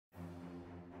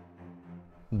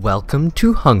Welcome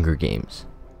to Hunger Games.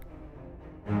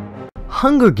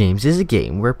 Hunger Games is a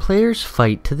game where players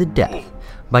fight to the death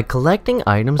by collecting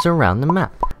items around the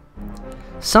map.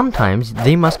 Sometimes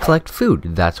they must collect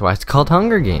food, that's why it's called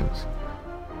Hunger Games.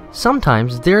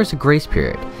 Sometimes there is a grace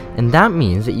period, and that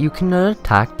means that you cannot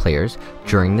attack players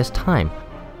during this time.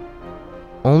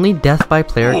 Only death by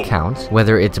player counts,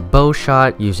 whether it's a bow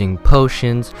shot, using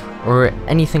potions, or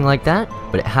anything like that,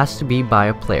 but it has to be by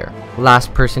a player.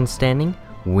 Last person standing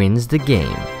wins the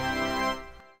game.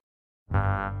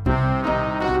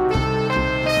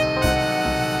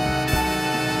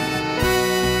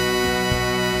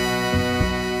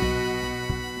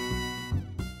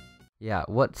 Yeah,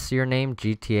 what's your name?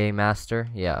 GTA Master?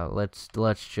 Yeah, let's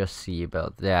just see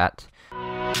about that.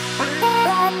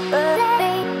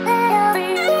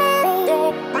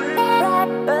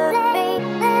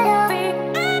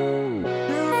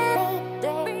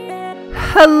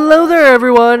 Hello there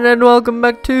everyone, and welcome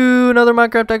back to another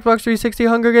Minecraft Xbox 360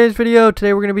 Hunger Games video.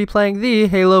 Today we're going to be playing the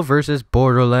Halo vs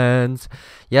Borderlands.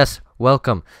 Yes,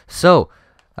 welcome. So,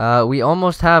 we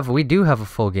do have a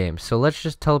full game. So let's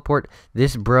just teleport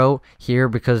this bro here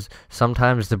because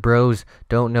sometimes the bros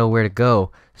don't know where to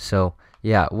go. So,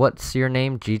 yeah, what's your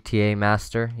name? GTA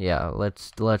Master? Yeah,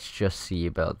 let's just see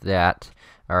about that.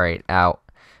 Alright, out.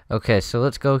 Okay, so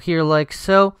let's go here like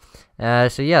so.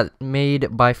 So yeah,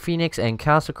 made by Phoenix and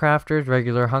Castle Crafters,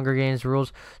 regular Hunger Games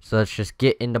rules. So let's just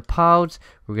get into pods.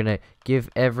 We're gonna give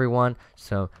everyone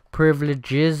some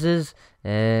privileges,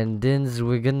 and then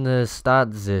we're gonna start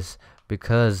this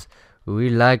because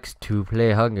we like to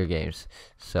play Hunger Games.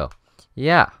 So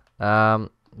yeah,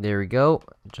 there we go,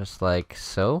 just like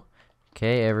so.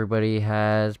 Okay, everybody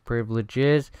has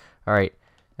privileges. All right,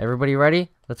 everybody ready?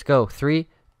 Let's go. 3,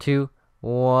 2,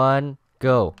 1,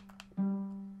 go.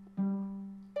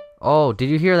 Oh, did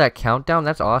you hear that countdown?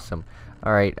 That's awesome.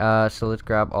 Alright, so let's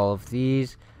grab all of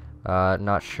these.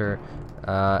 Not sure.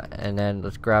 And then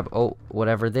let's grab,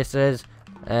 whatever this is.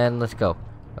 And let's go.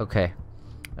 Okay.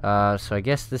 So I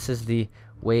guess this is the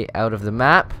way out of the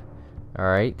map.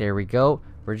 Alright, there we go.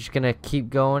 We're just gonna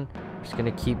keep going.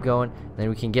 Then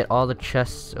we can get all the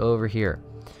chests over here.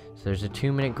 So there's a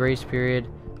 2-minute grace period.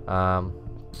 So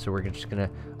we're just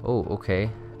gonna, okay.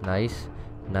 Nice.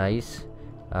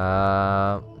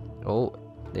 Oh,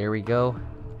 there we go.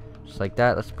 Just like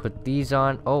that. Let's put these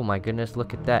on. Oh my goodness,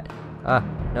 look at that.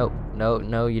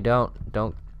 No, you don't.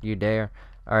 Don't you dare.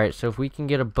 Alright, so if we can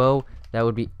get a bow, that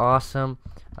would be awesome.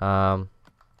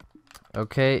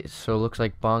 Okay, so looks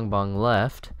like Bong Bong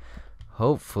left.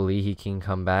 Hopefully he can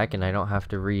come back and I don't have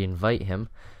to re-invite him.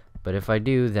 But if I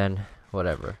do, then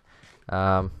whatever.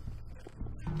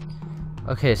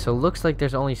 Okay, so looks like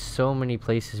there's only so many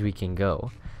places we can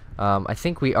go. I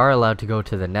think we are allowed to go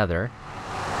to the Nether.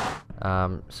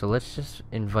 So let's just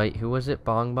invite, who was it?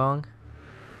 Bong Bong?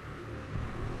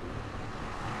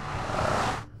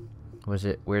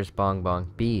 Where's Bong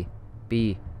Bong? B.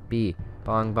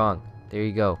 Bong Bong. There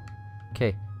you go.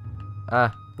 Okay.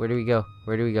 Where do we go?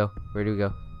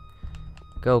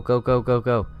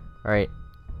 Go. Alright.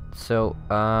 So,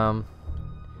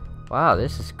 wow,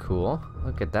 this is cool.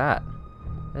 Look at that.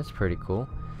 That's pretty cool.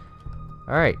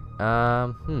 Alright,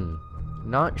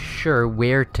 not sure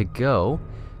where to go,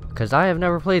 because I have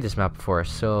never played this map before,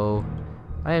 so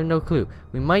I have no clue.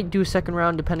 We might do a second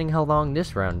round depending how long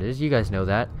this round is, you guys know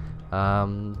that.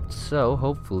 So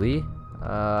hopefully,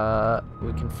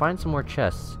 we can find some more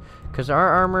chests, because our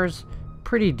armor's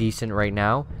pretty decent right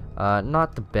now,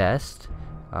 not the best.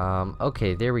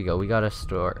 Okay, there we go, we got a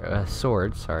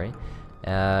sword, sorry.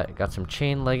 Got some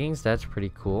chain leggings, that's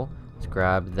pretty cool. Let's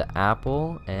grab the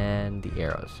apple and the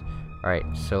arrows. Alright,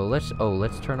 so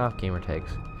let's turn off gamer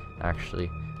tags, actually,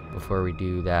 before we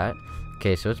do that.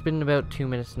 Okay, so it's been about 2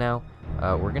 minutes now.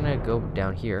 We're gonna go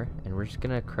down here, and we're just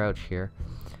gonna crouch here.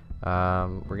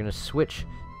 We're gonna switch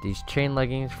these chain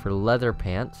leggings for leather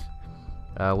pants.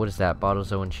 What is that?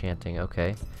 Bottles of enchanting,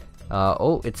 okay.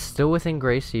 It's still within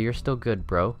grace, so you're still good,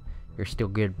 bro. You're still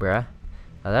good, bruh.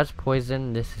 That's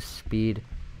poison, this is speed.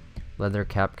 Leather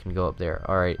cap can go up there.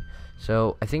 Alright.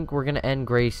 So, I think we're going to end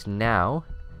Grace now,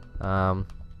 because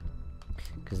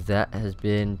that has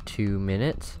been 2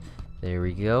 minutes. There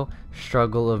we go.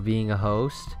 Struggle of being a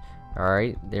host.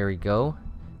 Alright, there we go.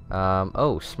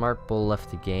 Smart Bull left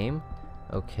the game.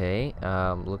 Okay,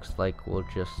 looks like we'll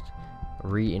just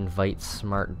re-invite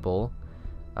Smart Bull.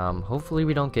 Hopefully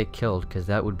we don't get killed, because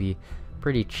that would be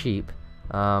pretty cheap.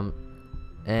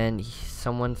 And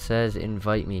someone says,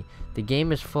 invite me. The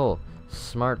game is full.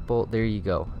 Smart Bull, there you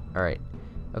go. Alright,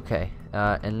 okay,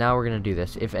 and now we're gonna do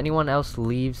this. If anyone else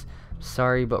leaves,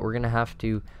 sorry, but we're gonna have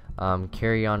to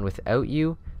carry on without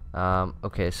you.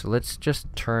 Okay, so let's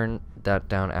just turn that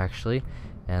down actually,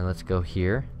 and let's go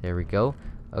here. There we go.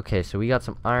 Okay, so we got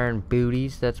some iron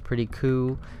booties. That's pretty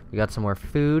cool. We got some more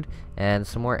food and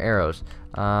some more arrows.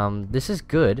 This is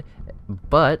good,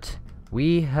 but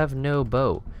we have no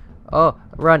bow. Oh,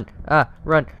 run! Ah,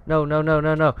 run! No, no, no,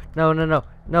 no, no, no, no, no,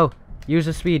 no! Use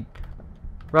the speed.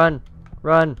 Run,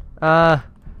 run! No!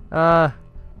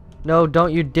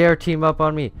 Don't you dare team up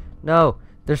on me! No!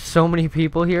 There's so many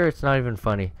people here. It's not even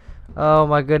funny. Oh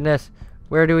my goodness!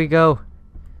 Where do we go?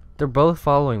 They're both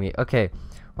following me. Okay.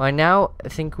 Well, I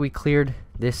think we cleared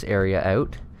this area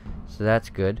out, so that's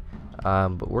good.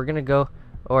 But we're gonna go.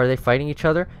 Oh, are they fighting each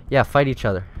other? Yeah, fight each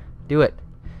other. Do it.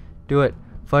 Do it.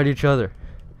 Fight each other.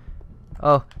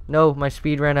 Oh, no, my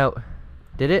speed ran out.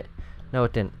 Did it? No,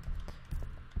 it didn't.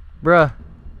 Bruh.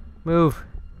 Move.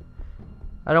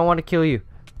 I don't want to kill you.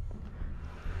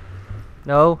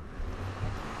 No.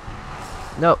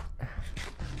 No.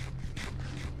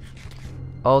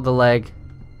 Oh, the leg.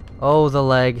 Oh, the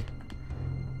leg.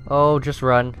 Oh, just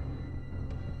run.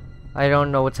 I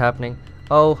don't know what's happening.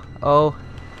 Oh, oh.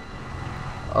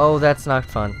 Oh, that's not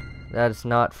fun. That is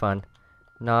not fun.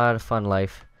 Not a fun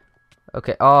life.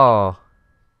 Okay. Oh.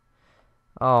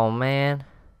 Oh, man.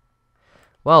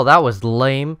 Well, that was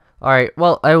lame. Alright,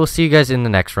 well, I will see you guys in the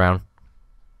next round.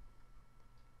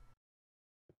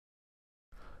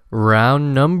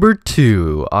 Round number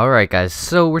 2. Alright, guys.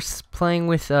 So, we're playing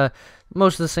with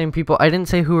most of the same people. I didn't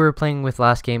say who we were playing with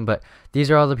last game, but these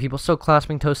are all the people. So,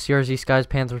 Clasping Toast, CRZ, Skies,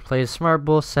 Panthers Plays, Smart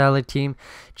Bull, Salad Team,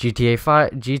 GTA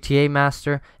 5, GTA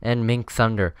Master, and Mink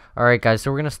Thunder. Alright, guys. So,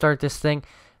 we're going to start this thing.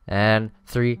 And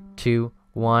 3, 2,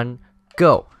 1,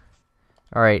 go.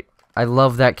 Alright, I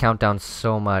love that countdown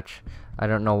so much. I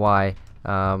don't know why.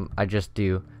 I just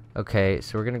do. Okay,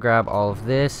 so we're gonna grab all of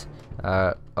this.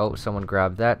 Oh, someone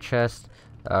grabbed that chest.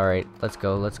 Alright, let's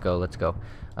go, let's go, let's go.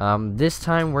 This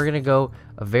time we're gonna go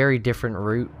a very different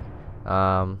route.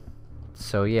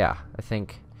 So yeah, I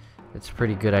think it's a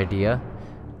pretty good idea.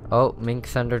 Oh, Mink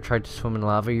Thunder tried to swim in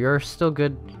lava. You're still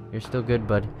good. You're still good,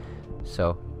 bud.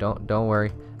 So, don't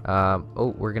worry.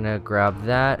 Oh, we're gonna grab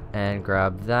that, and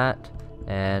grab that,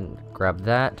 and grab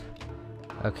that.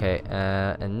 Okay,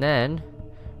 and then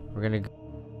we're gonna go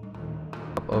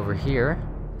up over here.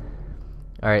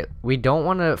 Alright, we don't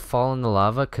want to fall in the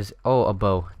lava, because, oh, a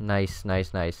bow. Nice,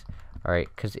 nice, nice. Alright,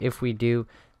 because if we do,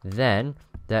 then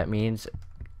that means,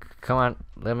 come on,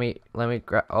 let me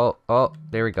grab, oh,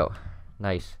 there we go.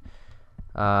 Nice.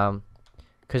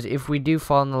 Because if we do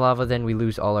fall in the lava, then we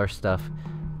lose all our stuff.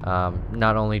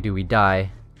 Not only do we die,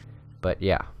 but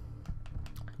yeah,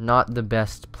 not the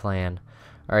best plan.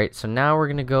 Alright, so now we're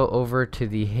gonna go over to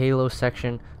the Halo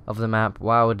section of the map.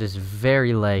 Wow, it is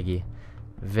very laggy.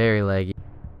 Very laggy.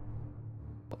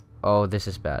 Oh, this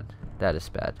is bad. That is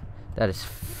bad. That is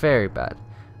very bad.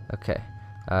 Okay,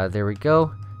 there we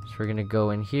go. So we're gonna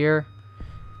go in here.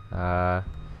 What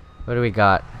do we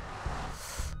got?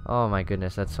 Oh my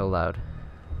goodness, that's so loud.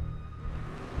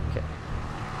 Okay.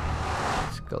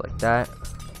 Go like that.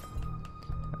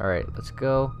 Alright, let's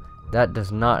go. That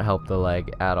does not help the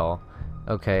lag at all.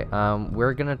 Okay,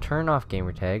 we're gonna turn off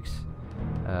gamer tags.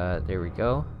 There we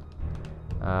go.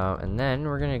 And then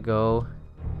we're gonna go,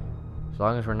 as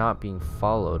long as we're not being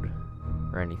followed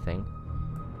or anything,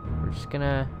 we're just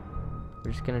gonna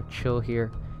chill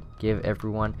here, give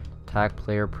everyone tag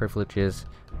player privileges,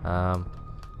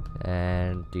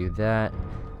 and do that.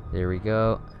 There we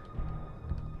go.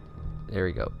 There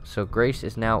we go. So Grace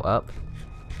is now up.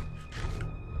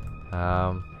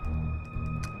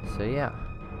 So yeah.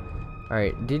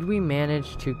 Alright, did we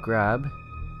manage to grab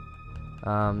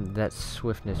that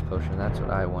swiftness potion? That's what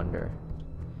I wonder.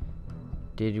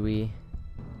 Did we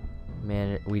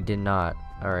manage? We did not.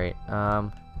 Alright,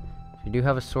 we do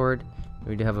have a sword,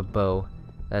 we do have a bow.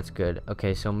 That's good.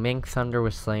 Okay, so Mink Thunder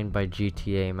was slain by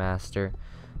GTA Master.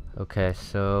 Okay,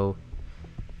 so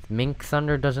Mink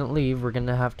Thunder doesn't leave, we're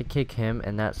gonna have to kick him,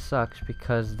 and that sucks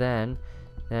because then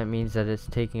that means that it's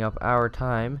taking up our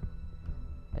time.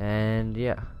 And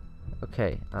yeah.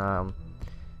 Okay,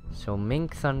 so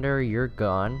Mink Thunder, you're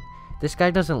gone. This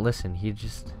guy doesn't listen. He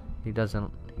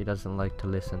doesn't like to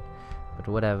listen. But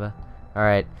whatever.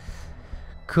 Alright.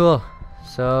 Cool.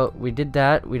 So we did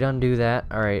that. We done do that.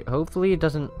 Alright. Hopefully it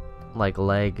doesn't like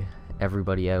lag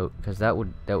everybody out, because that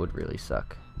would really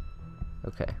suck.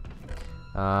 Okay.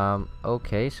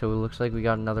 Okay, so it looks like we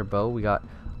got another bow. We got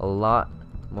a lot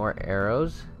more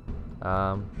arrows.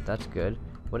 That's good.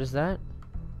 What is that?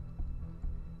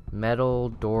 Metal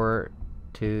door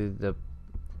the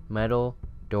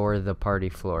party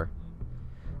floor.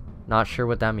 Not sure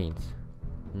what that means.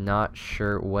 Not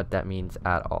sure what that means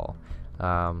at all.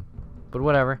 but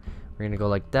whatever. We're gonna go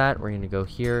like that. We're gonna go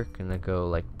here. Gonna go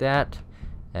like that.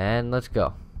 And let's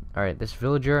go. Alright, this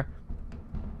villager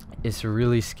is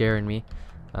really scaring me.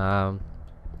 I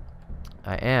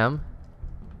am.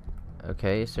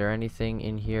 Okay, is there anything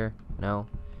in here? No.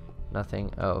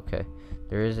 Nothing. Oh, okay.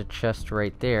 There is a chest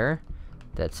right there.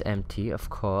 That's empty, of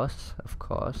course. Of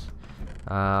course.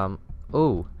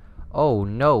 Oh. Oh,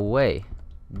 no way.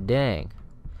 Dang.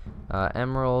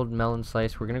 Emerald, melon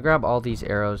slice. We're gonna grab all these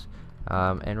arrows.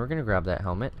 And we're gonna grab that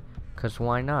helmet. Because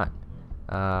why not?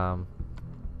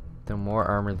 The more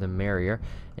armor, the merrier.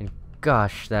 And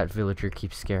gosh, that villager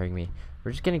keeps scaring me.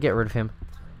 We're just gonna get rid of him.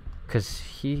 Because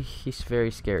he's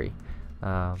very scary.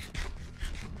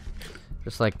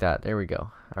 Just like that. There we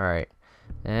go. Alright.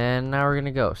 And now we're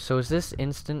gonna go. So is this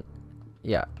instant?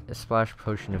 Yeah. A splash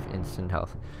potion of instant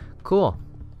health. Cool.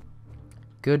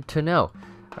 Good to know.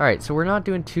 Alright, so we're not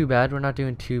doing too bad. We're not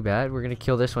doing too bad. We're gonna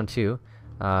kill this one too.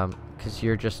 Because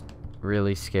you're just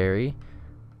really scary.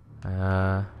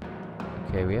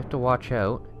 Okay, we have to watch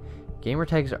out. Gamer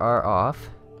tags are off.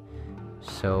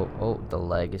 So, oh, the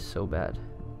lag is so bad.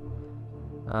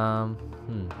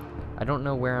 I don't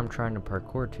know where I'm trying to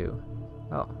parkour to.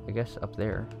 Oh, I guess up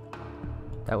there.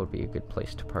 That would be a good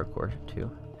place to parkour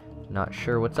to. Not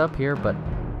sure what's up here, but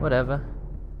whatever.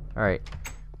 Alright.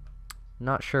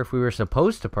 Not sure if we were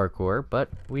supposed to parkour, but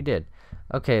we did.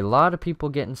 Okay, a lot of people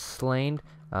getting slain.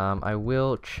 I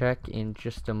will check in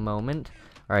just a moment.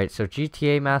 Alright, so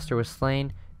GTA Master was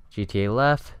slain. GTA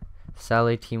left.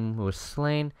 Sally team was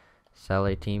slain.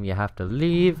 Sally team, you have to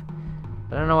leave.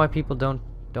 I don't know why people don't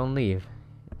leave.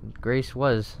 Grace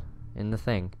was in the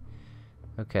thing.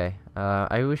 Okay,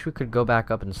 I wish we could go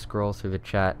back up and scroll through the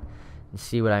chat and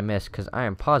see what I missed, because I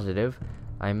am positive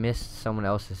I missed someone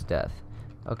else's death.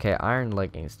 Okay, iron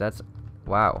leggings, that's,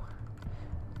 wow.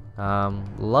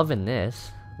 Loving this.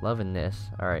 Loving this.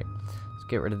 Alright, let's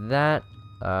get rid of that.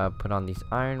 Put on these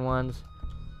iron ones.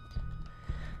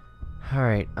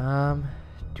 Alright,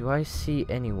 do I see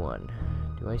anyone?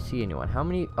 Do I see anyone? How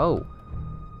many? Oh.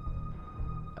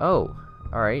 Oh.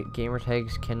 Alright, gamer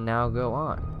tags can now go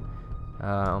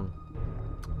on.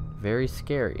 Very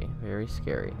scary. Very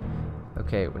scary.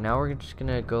 Okay, now we're just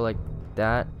gonna go like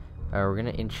that. We're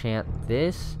gonna enchant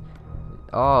this.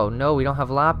 Oh, no, we don't have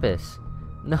lapis.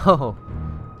 No.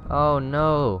 Oh,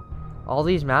 no. All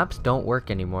these maps don't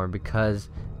work anymore because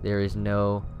there is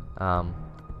no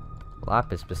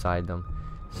lapis beside them.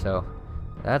 So,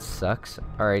 that sucks.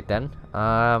 Alright then.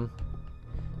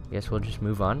 Guess we'll just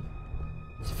move on.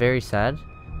 It's very sad,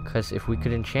 because if we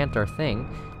could enchant our thing,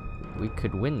 we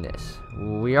could win this.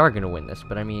 We are gonna win this,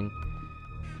 but I mean,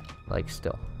 like,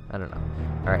 still. I don't know.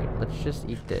 Alright, let's just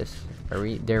eat this.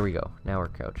 There we go. Now we're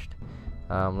couched.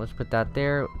 Let's put that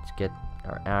there. Let's get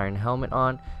our iron helmet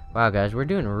on. Wow, guys, we're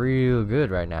doing real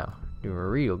good right now. Doing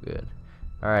real good.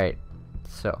 Alright,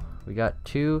 so, we got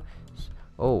two.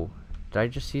 Oh, did I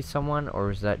just see someone, or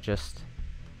was that just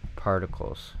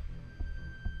particles?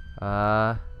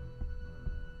 I'm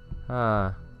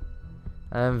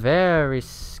very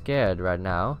scared right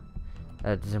now,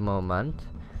 at the moment.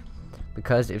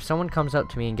 Because if someone comes up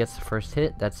to me and gets the first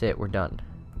hit, that's it, we're done.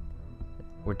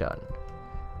 We're done.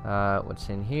 What's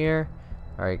in here?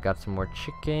 Alright, got some more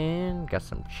chicken, got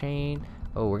some chain.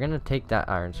 Oh, we're gonna take that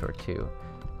iron sword too.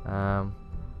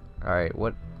 Alright,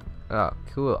 what? Oh,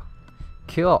 cool.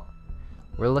 Cool.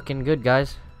 We're looking good,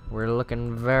 guys. We're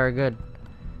looking very good.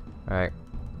 Alright.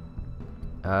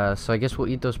 So I guess we'll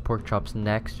eat those pork chops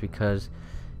next, because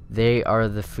they are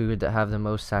the food that have the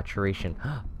most saturation.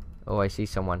 Oh, I see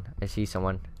someone. I see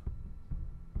someone.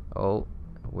 Oh,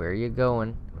 where are you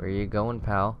going? Where are you going,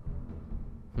 pal?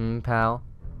 Pal?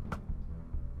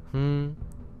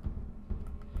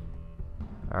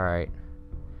 Alright.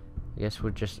 I guess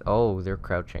we'll just... Oh, they're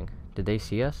crouching. Did they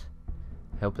see us?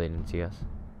 I hope they didn't see us.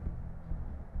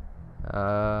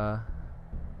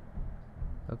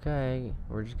 Okay,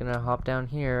 we're just gonna hop down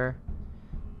here.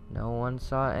 No one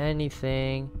saw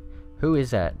anything. Who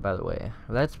is that, by the way?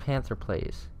 That's Panther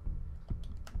Plays.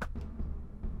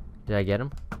 Did I get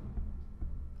him?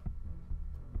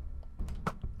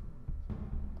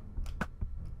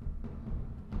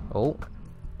 Oh.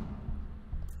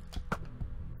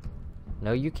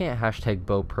 No, you can't hashtag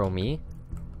BoPro me.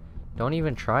 Don't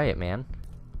even try it, man.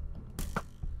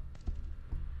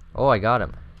 Oh, I got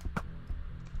him.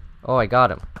 Oh, I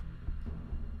got him.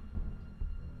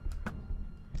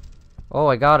 Oh,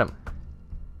 I got him.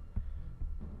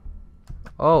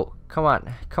 Oh, come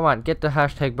on. Come on, get the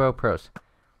hashtag BoPros.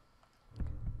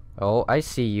 Oh, I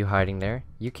see you hiding there.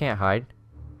 You can't hide.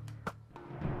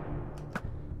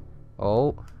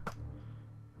 Oh.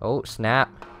 Oh, snap.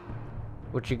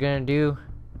 What you gonna do?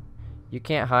 You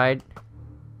can't hide.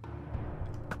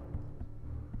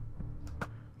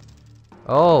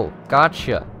 Oh,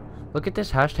 gotcha. Look at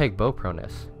this hashtag bow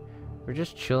proness. We're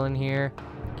just chilling here,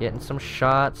 getting some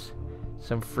shots,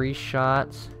 some free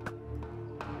shots.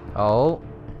 Oh.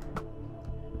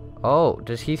 Oh,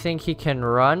 does he think he can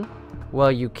run?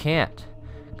 Well, you can't,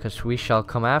 because we shall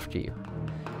come after you.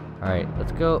 Alright,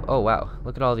 let's go. Oh, wow.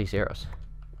 Look at all these arrows.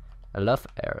 I love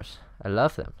arrows. I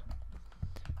love them.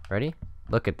 Ready?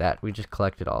 Look at that. We just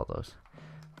collected all those.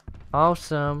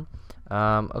 Awesome.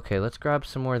 Okay, let's grab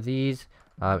some more of these.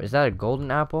 Is that a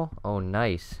golden apple? Oh,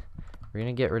 nice. We're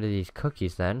gonna get rid of these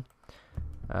cookies then.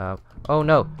 Oh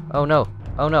no. Oh no.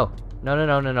 Oh no. No, no,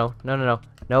 no, no, no. No, no, no.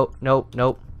 Nope, nope,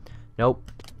 nope.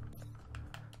 Nope.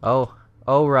 Oh.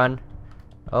 Oh, run.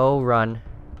 Oh, run.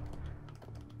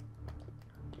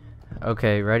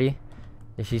 Okay, ready?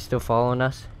 Is he still following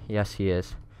us? Yes, he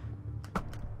is.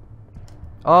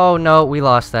 Oh, no, we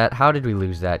lost that. How did we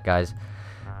lose that, guys?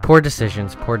 Poor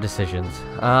decisions, poor decisions.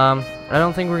 I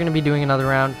don't think we're going to be doing another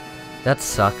round. That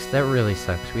sucks. That really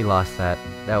sucks. We lost that.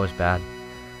 That was bad.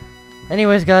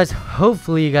 Anyways, guys,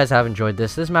 hopefully you guys have enjoyed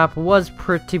this. This map was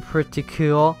pretty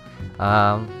cool.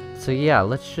 So yeah,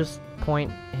 let's just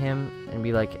point him and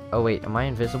be like, oh wait, am I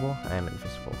invisible? I am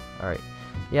invisible. Alright.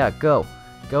 Yeah, go.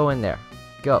 Go in there.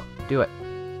 Go. Do it.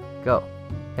 Go.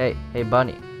 Hey, hey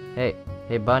bunny. Hey,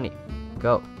 hey bunny.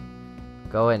 Go.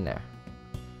 Go in there.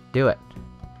 Do it.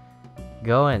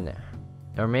 Go in there.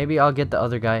 Or maybe I'll get the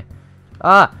other guy.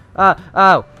 Ah! Ah!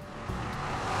 Ow!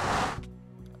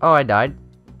 Oh, I died.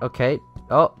 Okay.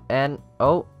 Oh, and...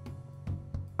 Oh.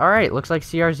 Alright, looks like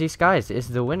CRZ Skies is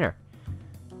the winner.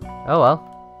 Oh,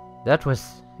 well. That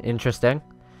was interesting.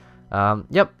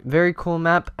 Yep, very cool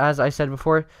map, as I said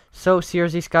before. So,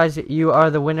 CRZ Skies, you are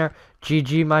the winner.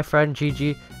 GG, my friend.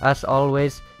 GG. As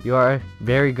always, you are a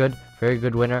very good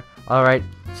winner. Alright,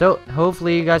 so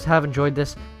hopefully you guys have enjoyed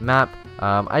this map.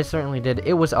 I certainly did.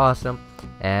 It was awesome.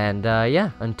 And, yeah,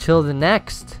 until the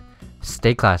next,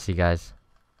 stay classy, guys.